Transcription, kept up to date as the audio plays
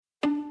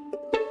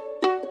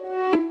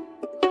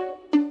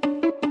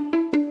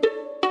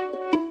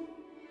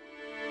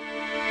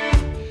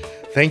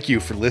Thank you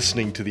for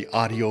listening to the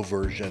audio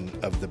version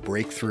of the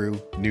Breakthru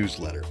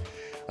Newsletter.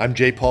 I'm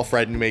J.Paul,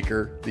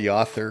 Maker, the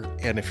author,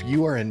 and if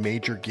you are in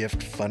major gift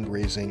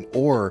fundraising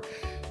or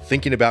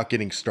thinking about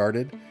getting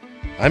started,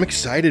 I'm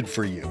excited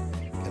for you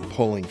and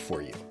pulling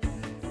for you.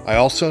 I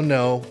also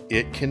know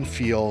it can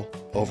feel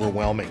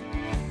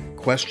overwhelming.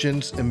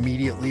 Questions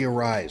immediately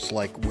arise,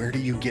 like where do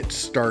you get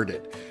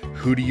started?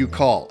 Who do you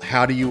call?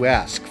 How do you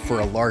ask for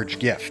a large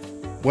gift?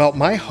 Well,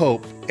 my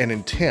hope and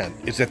intent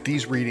is that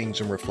these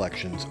readings and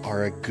reflections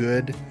are a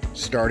good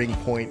starting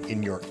point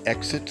in your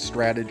exit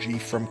strategy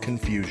from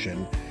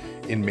confusion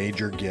in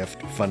major gift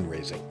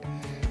fundraising.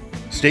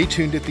 Stay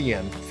tuned at the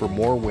end for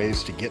more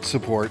ways to get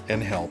support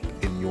and help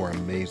in your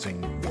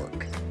amazing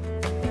work.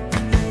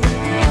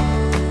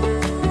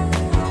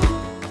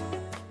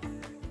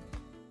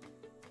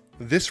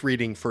 This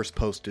reading first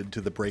posted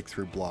to the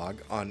Breakthru blog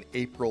on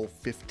April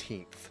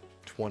 15th,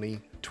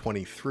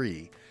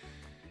 2023,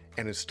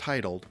 and is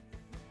titled,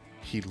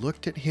 "He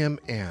Looked at Him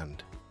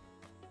and...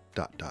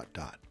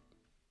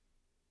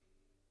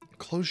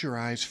 Close your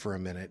eyes for a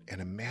minute and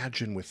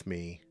imagine with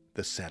me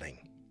the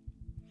setting.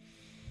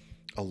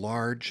 A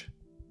large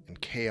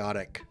and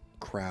chaotic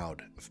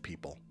crowd of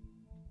people.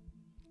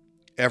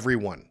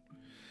 Everyone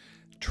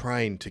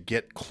trying to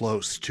get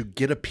close, to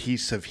get a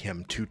piece of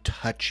him, to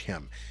touch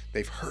him.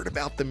 They've heard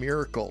about the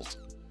miracles.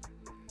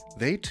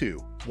 They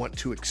too want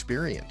to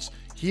experience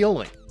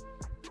healing.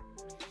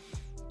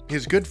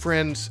 His good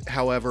friends,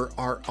 however,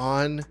 are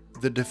on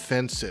the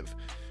defensive.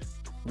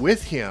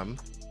 With him,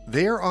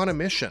 they are on a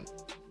mission.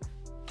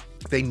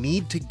 They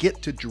need to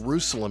get to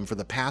Jerusalem for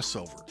the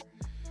Passover.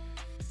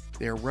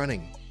 They are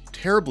running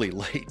terribly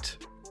late.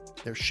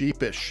 They're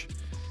sheepish,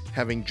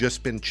 having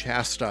just been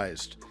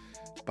chastised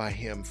by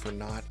him for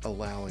not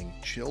allowing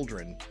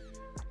children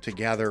to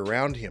gather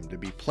around him, to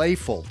be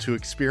playful, to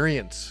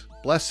experience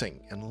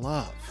blessing and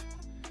love.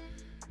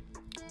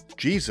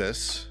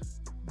 Jesus,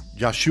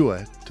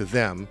 Yeshua to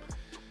them,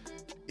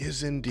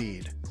 is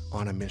indeed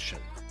on a mission.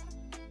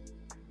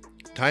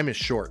 Time is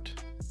short.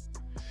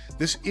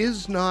 This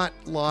is not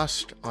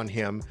lost on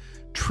him.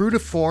 True to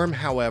form,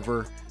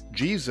 however,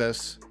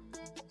 Jesus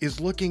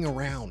is looking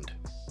around,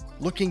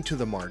 looking to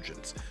the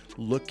margins,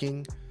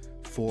 looking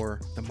for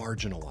the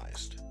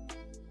marginalized.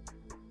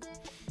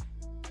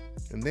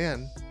 And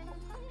then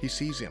he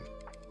sees him.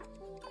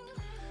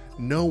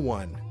 No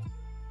one,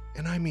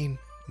 and I mean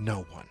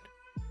no one,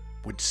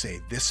 would say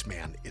this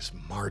man is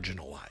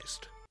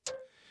marginalized.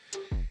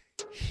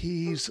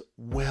 He's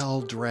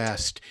well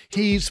dressed.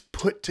 He's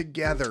put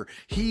together.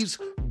 He's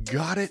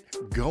got it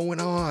going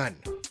on.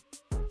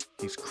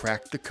 He's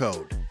cracked the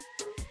code.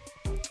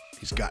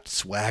 He's got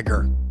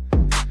swagger.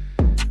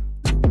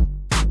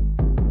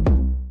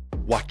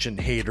 Watching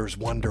haters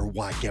wonder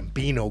why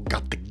Gambino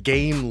got the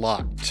game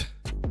locked.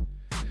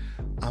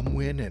 I'm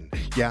winning.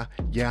 Yeah,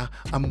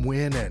 I'm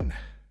winning.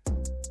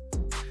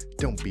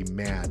 Don't be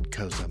mad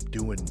because I'm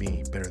doing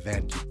me better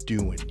than you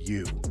doing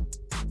you.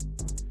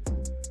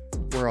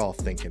 We're all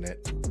thinking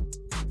it.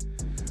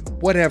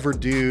 Whatever,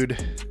 dude.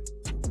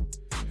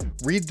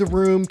 Read the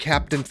room,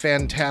 Captain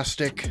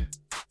Fantastic.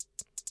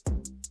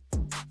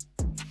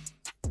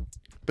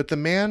 But the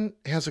man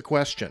has a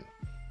question.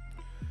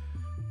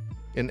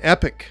 An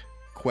epic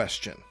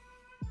question.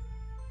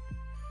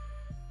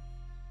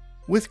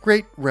 With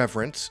great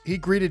reverence, he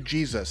greeted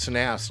Jesus and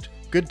asked,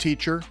 "Good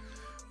teacher,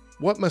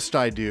 what must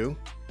I do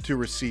to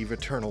receive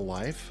eternal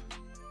life?"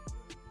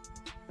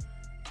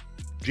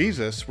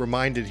 Jesus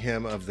reminded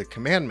him of the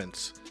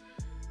commandments,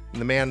 and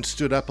the man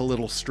stood up a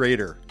little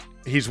straighter.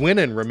 He's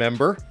winning,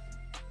 remember?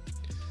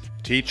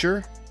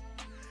 "Teacher,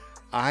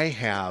 I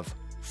have,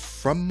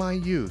 from my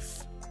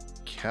youth,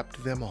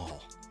 kept them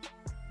all."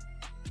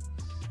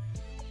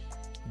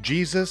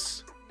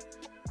 Jesus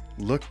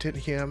looked at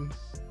him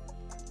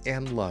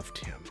and loved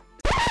him.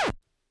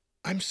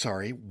 I'm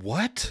sorry,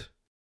 what?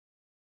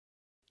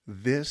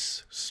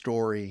 This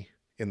story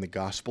in the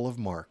Gospel of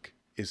Mark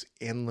is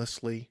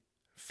endlessly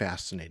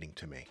fascinating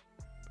to me.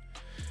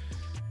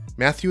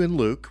 Matthew and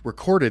Luke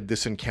recorded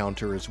this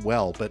encounter as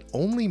well, but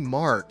only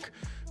Mark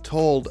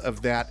told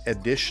of that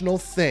additional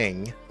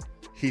thing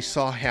he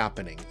saw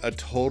happening, a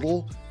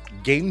total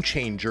game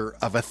changer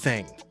of a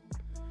thing.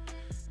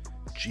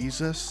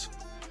 Jesus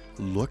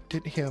looked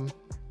at him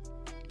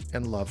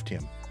and loved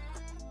him.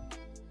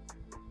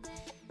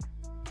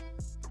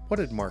 What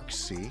did Mark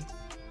see?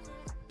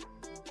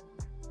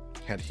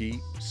 Had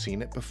he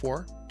seen it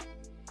before?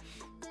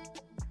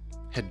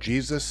 Had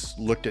Jesus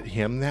looked at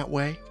him that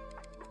way?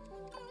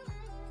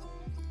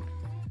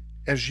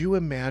 As you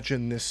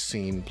imagine this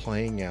scene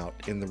playing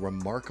out in the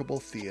remarkable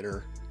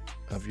theater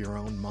of your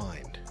own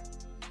mind,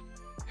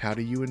 how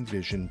do you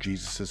envision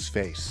Jesus'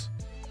 face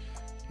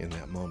in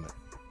that moment?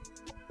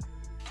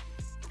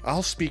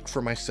 I'll speak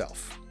for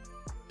myself.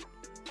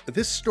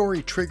 This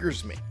story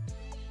triggers me.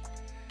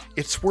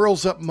 It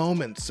swirls up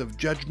moments of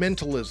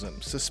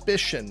judgmentalism,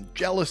 suspicion,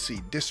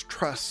 jealousy,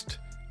 distrust,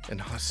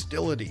 and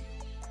hostility.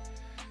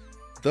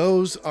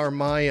 Those are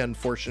my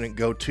unfortunate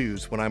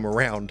go-tos when I'm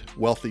around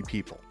wealthy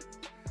people.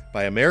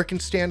 By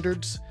American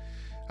standards,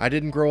 I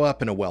didn't grow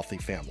up in a wealthy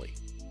family.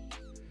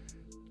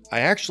 I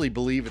actually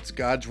believe it's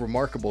God's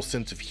remarkable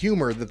sense of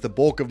humor that the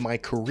bulk of my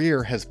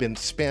career has been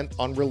spent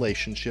on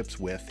relationships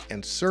with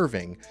and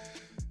serving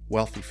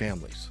wealthy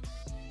families.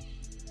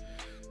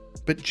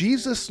 But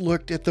Jesus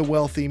looked at the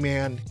wealthy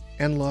man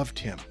and loved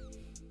him.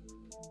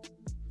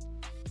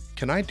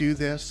 Can I do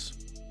this?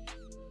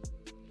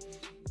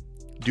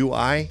 Do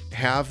I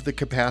have the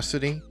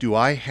capacity? Do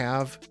I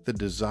have the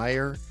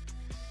desire?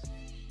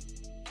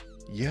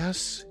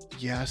 Yes,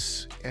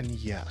 yes, and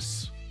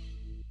yes.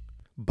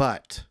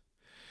 But,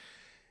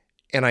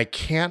 and I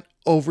can't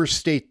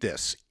overstate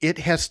this, it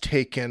has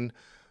taken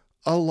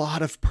a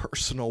lot of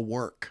personal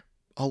work,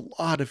 a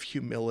lot of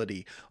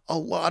humility, a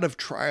lot of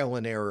trial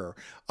and error,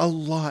 a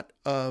lot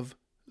of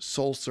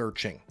soul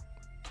searching.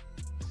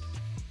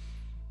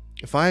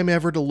 If I'm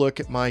ever to look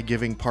at my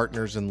giving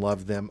partners and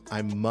love them,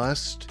 I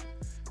must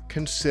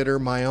consider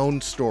my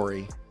own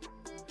story,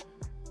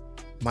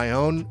 my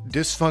own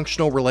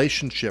dysfunctional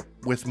relationship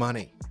with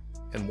money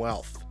and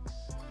wealth.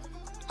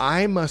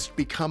 I must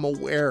become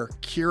aware,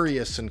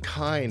 curious, and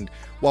kind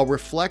while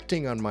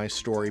reflecting on my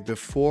story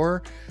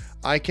before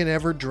I can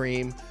ever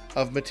dream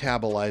of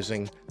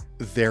metabolizing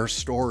their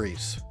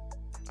stories.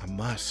 I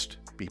must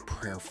be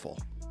prayerful.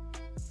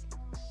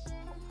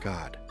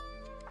 God,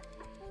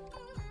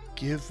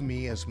 give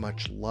me as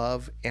much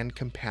love and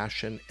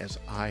compassion as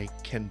I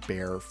can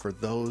bear for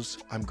those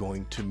I'm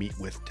going to meet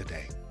with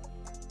today.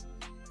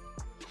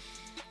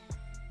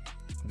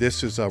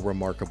 This is a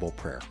remarkable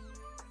prayer.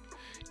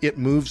 It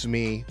moves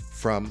me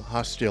from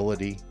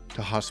hostility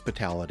to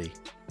hospitality,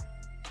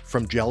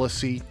 from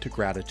jealousy to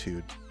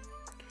gratitude,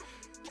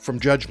 from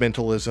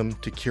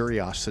judgmentalism to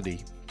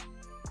curiosity,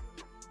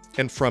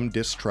 and from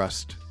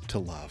distrust to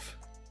love.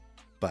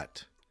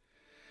 But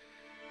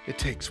it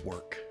takes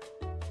work.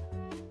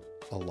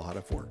 A lot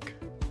of work.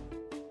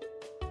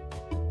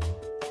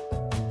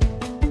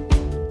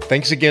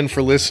 Thanks again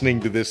for listening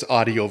to this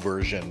audio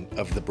version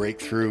of the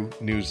Breakthru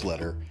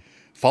Newsletter.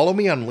 Follow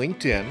me on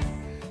LinkedIn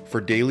for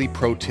daily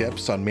pro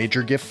tips on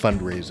major gift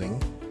fundraising.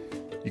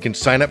 You can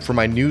sign up for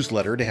my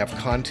newsletter to have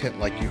content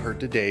like you heard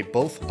today,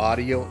 both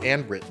audio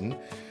and written,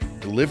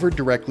 delivered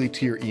directly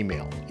to your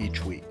email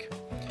each week.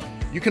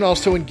 You can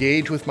also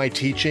engage with my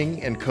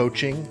teaching and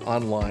coaching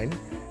online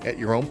at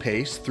your own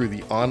pace through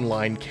the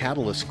online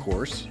Catalyst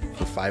course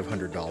for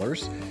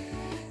 $500.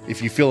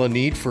 If you feel a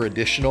need for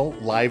additional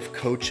live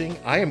coaching,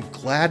 I am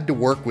glad to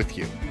work with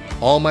you.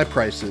 All my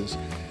prices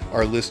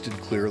are listed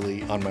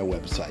clearly on my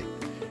website,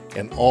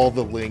 and all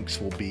the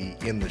links will be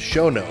in the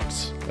show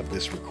notes of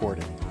this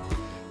recording.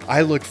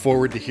 I look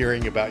forward to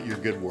hearing about your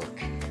good work.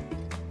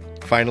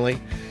 Finally,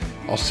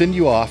 I'll send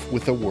you off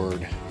with a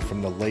word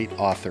from the late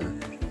author,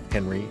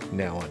 Henry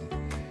Nouwen.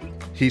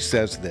 He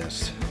says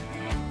this: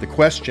 the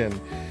question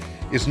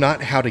is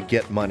not how to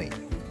get money.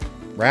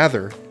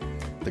 Rather,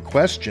 the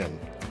question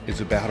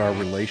is about our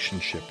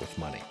relationship with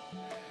money.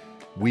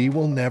 We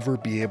will never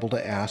be able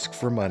to ask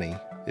for money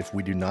if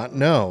we do not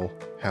know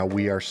how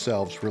we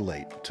ourselves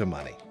relate to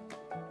money.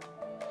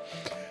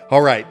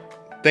 All right.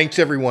 Thanks,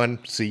 everyone.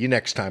 See you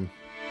next time.